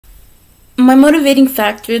My motivating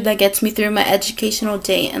factor that gets me through my educational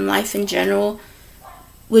day and life in general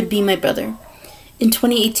would be my brother. In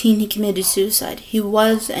 2018, he committed suicide. He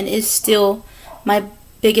was and is still my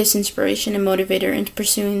biggest inspiration and motivator into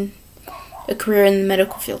pursuing a career in the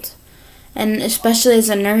medical field. And especially as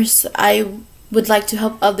a nurse, I would like to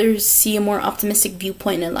help others see a more optimistic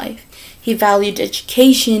viewpoint in life. He valued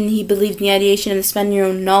education. He believed in the ideation of expanding your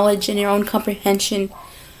own knowledge and your own comprehension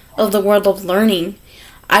of the world of learning.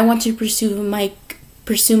 I want to pursue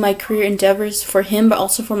my career endeavors for him, but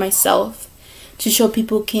also for myself, to show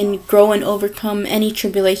people can grow and overcome any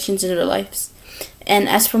tribulations in their lives. And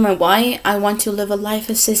as for my why, I want to live a life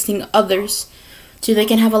assisting others so they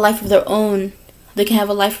can have a life of their own. They can have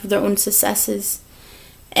a life of their own successes.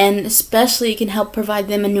 And especially it can help provide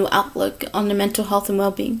them a new outlook on their mental health and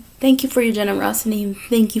well-being. Thank you for your generosity, and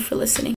thank you for listening.